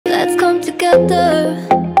come together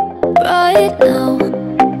right now.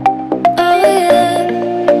 Oh yeah,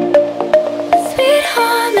 sweet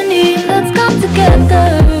harmony, let's come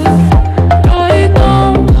together right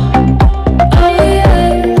now. Oh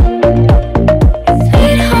yeah,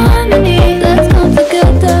 sweet harmony, let's come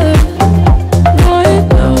together right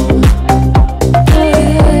now. Oh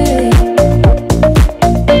yeah.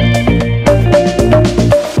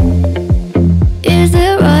 Is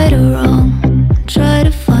it right or wrong? Try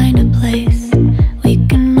to find a place we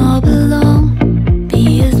can all belong.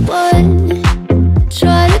 Be as one.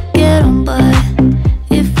 Try to get on by.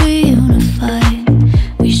 If we unify,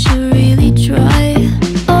 we should really try.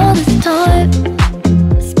 All this time,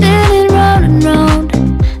 spinning round and round,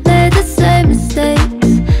 made the same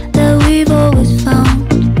mistakes that we've always found.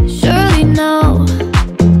 Surely now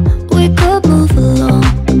we could move along,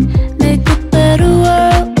 make a better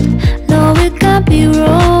world. No, it can't be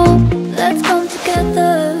wrong. Let's come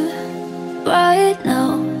together right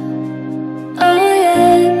now. Oh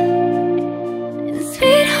yeah, in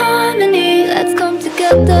sweet harmony, let's come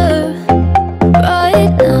together